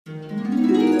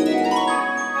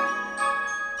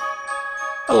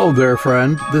Hello there,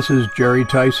 friend. This is Jerry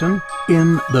Tyson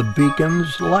in The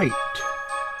Beacon's Light.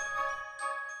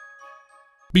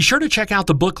 Be sure to check out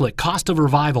the booklet, Cost of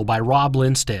Revival by Rob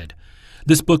Linstead.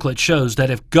 This booklet shows that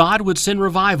if God would send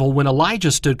revival when Elijah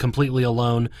stood completely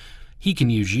alone, He can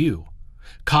use you.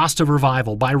 Cost of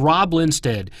Revival by Rob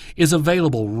Linstead is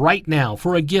available right now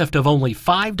for a gift of only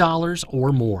 $5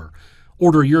 or more.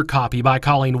 Order your copy by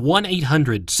calling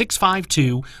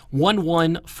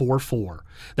 1-800-652-1144.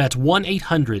 That's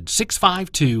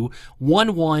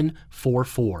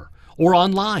 1-800-652-1144. Or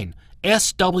online,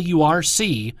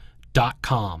 swrc.com.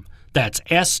 That's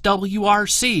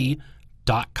swrc.com.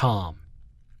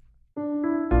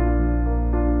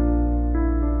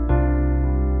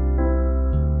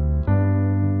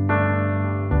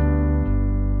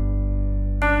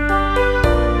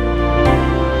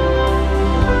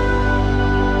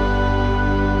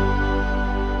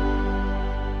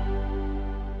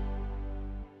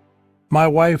 My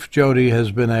wife, Jody,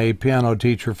 has been a piano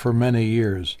teacher for many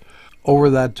years. Over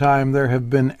that time, there have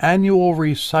been annual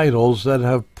recitals that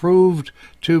have proved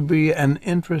to be an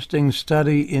interesting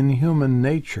study in human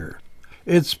nature.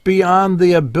 It's beyond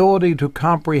the ability to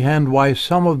comprehend why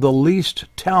some of the least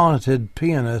talented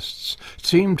pianists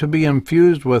seem to be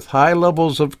infused with high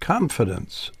levels of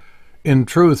confidence. In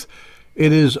truth,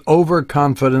 it is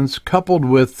overconfidence coupled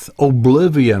with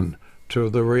oblivion to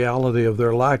the reality of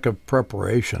their lack of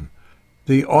preparation.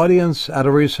 The audience at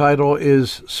a recital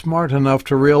is smart enough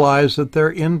to realize that they're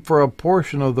in for a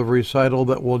portion of the recital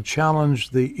that will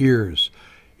challenge the ears.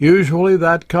 Usually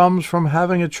that comes from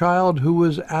having a child who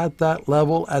was at that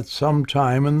level at some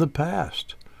time in the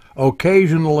past.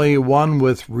 Occasionally one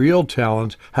with real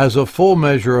talent has a full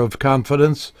measure of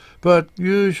confidence, but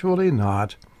usually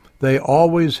not. They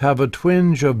always have a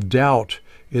twinge of doubt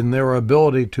in their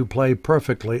ability to play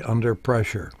perfectly under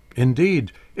pressure.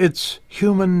 Indeed, it's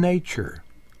human nature.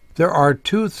 There are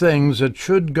two things that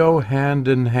should go hand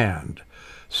in hand: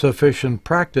 sufficient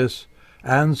practice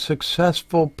and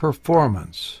successful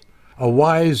performance. A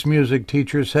wise music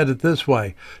teacher said it this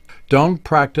way: don't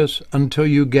practice until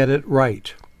you get it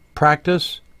right.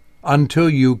 Practice until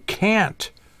you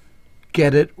can't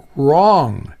get it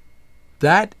wrong.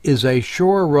 That is a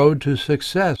sure road to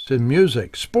success in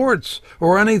music, sports,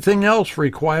 or anything else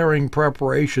requiring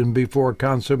preparation before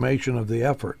consummation of the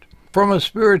effort. From a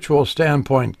spiritual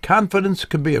standpoint, confidence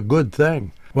can be a good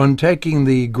thing. When taking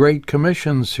the Great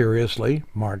Commission seriously,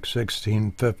 Mark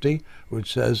 16:50,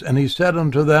 which says, "And he said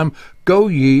unto them, Go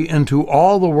ye into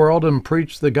all the world and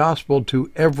preach the gospel to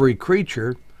every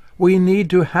creature," we need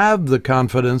to have the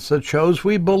confidence that shows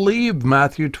we believe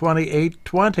Matthew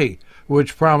 28:20,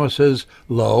 which promises,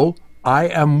 "Lo, I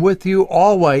am with you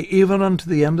always, even unto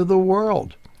the end of the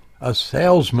world." A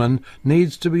salesman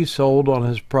needs to be sold on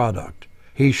his product.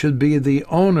 He should be the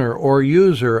owner or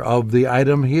user of the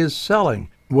item he is selling,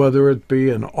 whether it be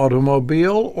an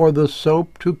automobile or the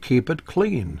soap to keep it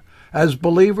clean. As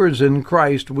believers in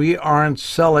Christ, we aren't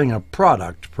selling a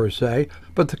product per se,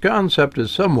 but the concept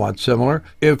is somewhat similar.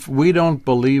 If we don't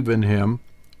believe in Him,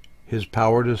 His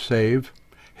power to save,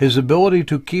 His ability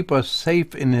to keep us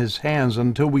safe in His hands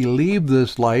until we leave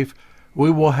this life,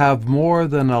 we will have more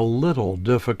than a little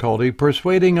difficulty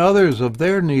persuading others of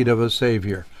their need of a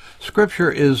Savior.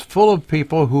 Scripture is full of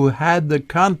people who had the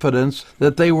confidence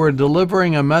that they were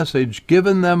delivering a message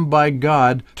given them by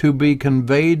God to be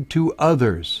conveyed to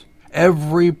others.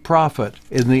 Every prophet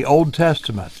in the Old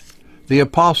Testament, the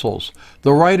apostles,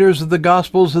 the writers of the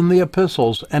Gospels and the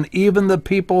epistles, and even the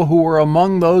people who were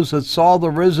among those that saw the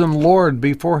risen Lord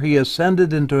before He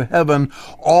ascended into heaven,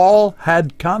 all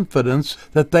had confidence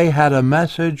that they had a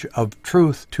message of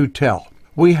truth to tell.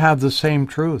 We have the same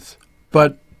truth,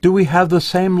 but do we have the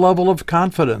same level of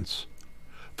confidence?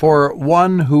 For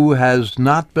one who has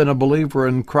not been a believer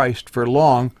in Christ for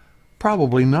long,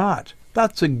 probably not.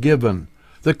 That's a given.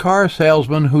 The car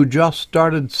salesman who just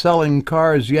started selling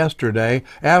cars yesterday,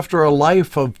 after a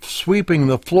life of sweeping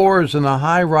the floors in a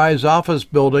high-rise office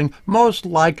building, most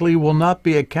likely will not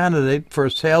be a candidate for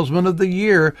Salesman of the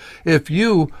Year if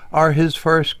you are his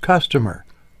first customer.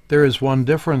 There is one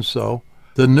difference, though.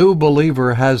 The new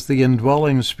believer has the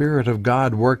indwelling Spirit of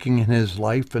God working in his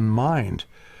life and mind.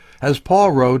 As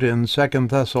Paul wrote in 2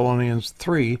 Thessalonians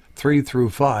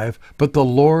 3:3-5, "But the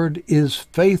Lord is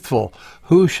faithful,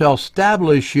 who shall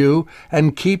establish you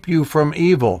and keep you from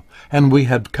evil. And we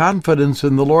have confidence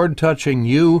in the Lord touching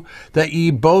you, that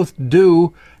ye both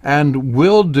do and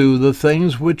will do the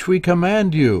things which we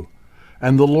command you.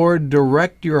 And the Lord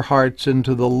direct your hearts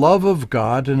into the love of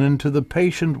God and into the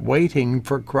patient waiting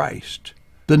for Christ."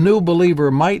 The new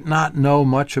believer might not know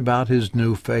much about his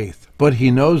new faith, but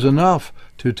he knows enough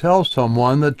to tell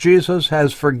someone that Jesus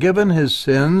has forgiven his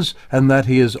sins and that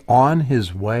he is on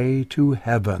his way to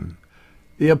heaven.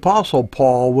 The Apostle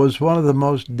Paul was one of the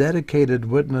most dedicated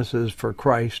witnesses for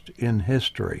Christ in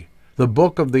history. The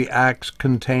book of the Acts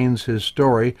contains his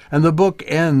story, and the book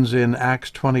ends in Acts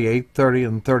 28:30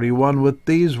 and 31 with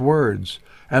these words,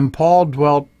 "And Paul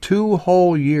dwelt 2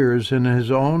 whole years in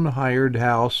his own hired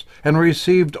house, and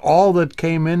received all that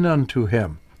came in unto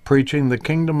him, preaching the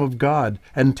kingdom of God,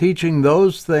 and teaching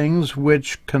those things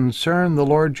which concern the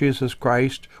Lord Jesus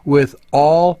Christ with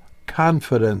all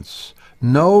confidence,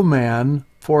 no man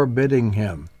forbidding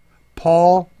him."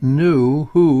 Paul knew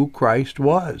who Christ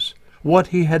was, what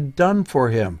he had done for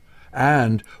him,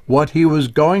 and what he was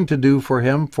going to do for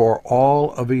him for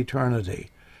all of eternity.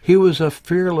 He was a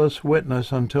fearless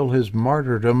witness until his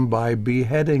martyrdom by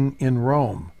beheading in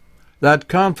Rome. That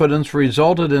confidence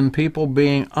resulted in people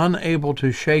being unable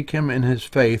to shake him in his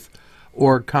faith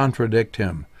or contradict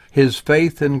him. His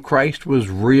faith in Christ was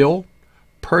real,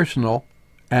 personal,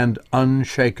 and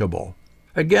unshakable.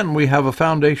 Again, we have a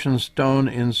foundation stone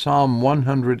in Psalm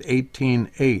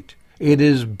 118:8. "It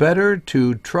is better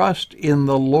to trust in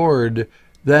the Lord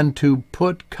than to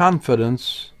put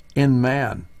confidence in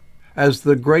man." As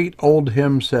the great old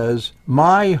hymn says,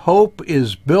 "My hope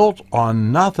is built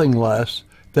on nothing less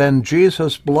than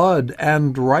Jesus' blood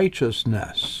and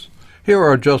righteousness." Here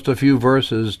are just a few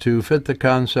verses to fit the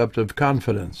concept of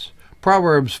confidence.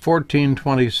 Proverbs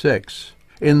 14:26,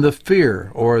 "In the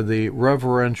fear, or the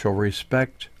reverential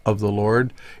respect of the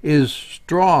Lord, is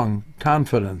strong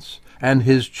confidence, and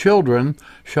his children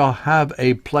shall have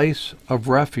a place of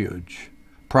refuge."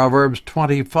 Proverbs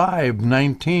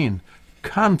 25:19,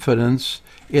 "Confidence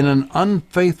in an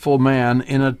unfaithful man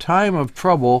in a time of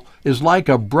trouble is like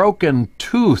a broken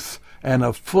tooth and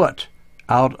a foot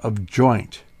out of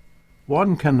joint."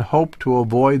 One can hope to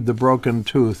avoid the broken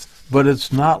tooth, but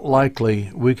it's not likely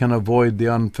we can avoid the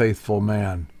unfaithful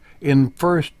man. In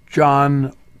 1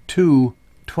 John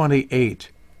 2:28,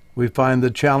 we find the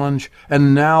challenge,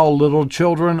 "And now, little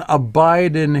children,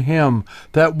 abide in him,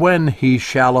 that when he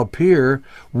shall appear,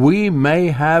 we may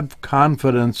have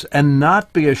confidence and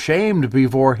not be ashamed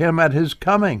before him at his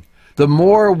coming." The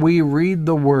more we read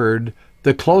the Word,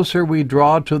 the closer we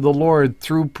draw to the Lord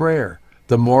through prayer.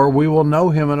 The more we will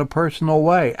know him in a personal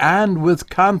way, and with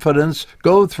confidence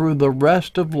go through the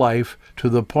rest of life to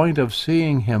the point of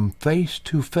seeing him face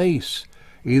to face,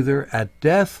 either at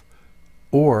death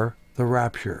or the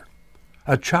rapture.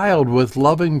 A child with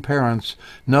loving parents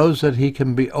knows that he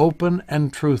can be open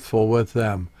and truthful with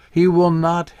them. He will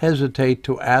not hesitate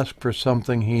to ask for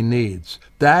something he needs.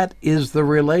 That is the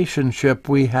relationship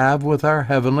we have with our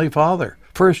Heavenly Father.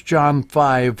 1 John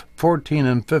 5:14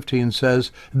 and 15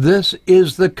 says, "This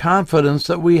is the confidence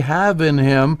that we have in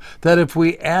him, that if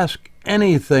we ask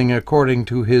anything according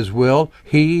to his will,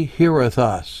 he heareth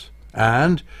us.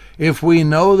 And if we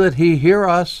know that he hear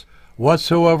us,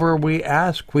 whatsoever we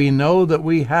ask, we know that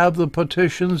we have the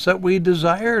petitions that we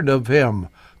desired of him."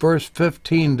 Verse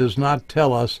 15 does not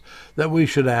tell us that we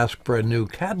should ask for a new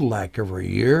Cadillac every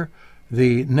year.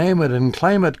 The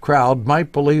name-it-and-claim-it crowd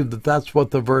might believe that that's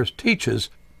what the verse teaches,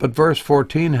 but verse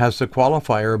 14 has the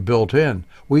qualifier built in.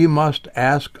 We must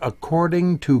ask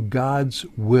according to God's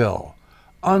will.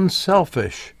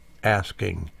 Unselfish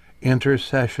asking,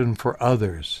 intercession for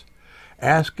others,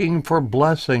 asking for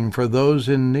blessing for those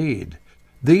in need.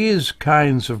 These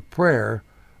kinds of prayer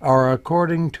are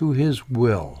according to his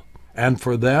will, and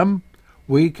for them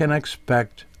we can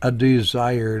expect a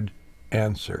desired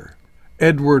answer.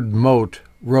 Edward Mote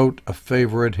wrote a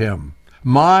favorite hymn,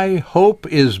 "My hope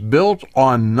is built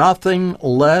on nothing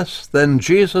less than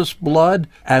Jesus' blood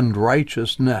and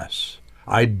righteousness.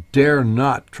 I dare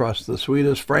not trust the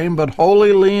sweetest frame, but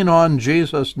wholly lean on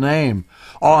Jesus' name.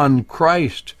 On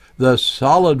Christ, the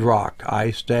solid rock, I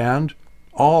stand.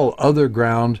 All other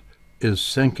ground is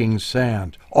sinking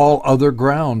sand. All other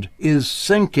ground is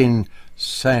sinking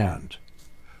sand.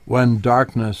 When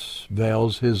darkness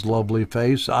veils his lovely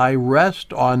face, I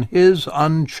rest on his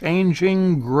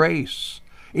unchanging grace.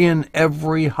 In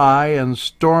every high and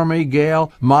stormy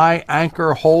gale, my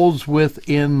anchor holds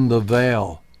within the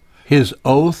veil. His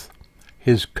oath,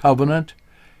 his covenant,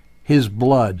 his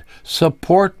blood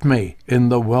support me in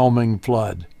the whelming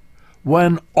flood.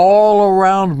 When all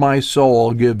around my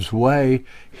soul gives way,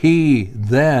 he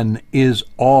then is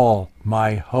all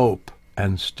my hope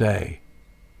and stay.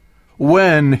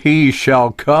 When he shall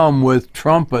come with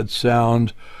trumpet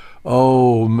sound,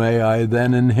 oh, may I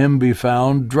then in him be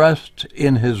found, dressed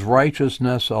in his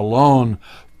righteousness alone,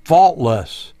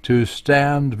 faultless to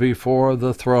stand before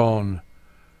the throne.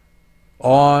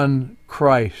 On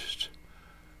Christ,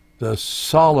 the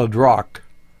solid rock,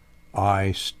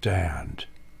 I stand.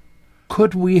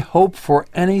 Could we hope for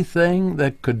anything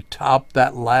that could top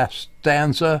that last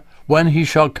stanza? When he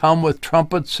shall come with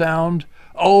trumpet sound,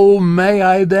 oh, may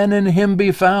I then in him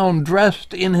be found,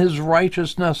 dressed in his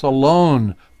righteousness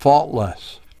alone,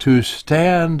 faultless, to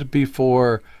stand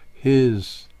before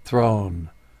his throne.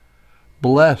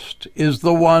 Blessed is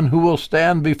the one who will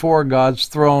stand before God's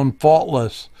throne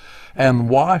faultless and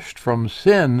washed from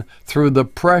sin through the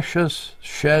precious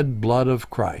shed blood of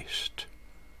Christ.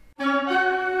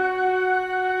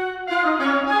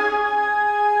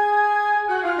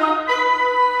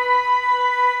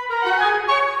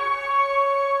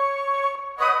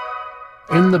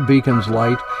 In the Beacon's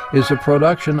Light is a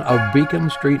production of Beacon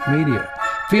Street Media.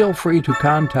 Feel free to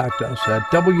contact us at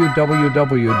www.swrc.com.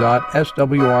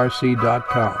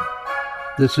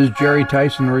 This is Jerry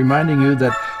Tyson reminding you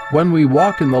that when we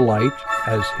walk in the light,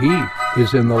 as he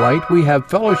is in the light, we have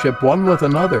fellowship one with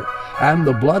another, and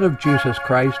the blood of Jesus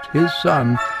Christ, his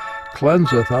Son,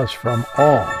 cleanseth us from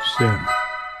all sin.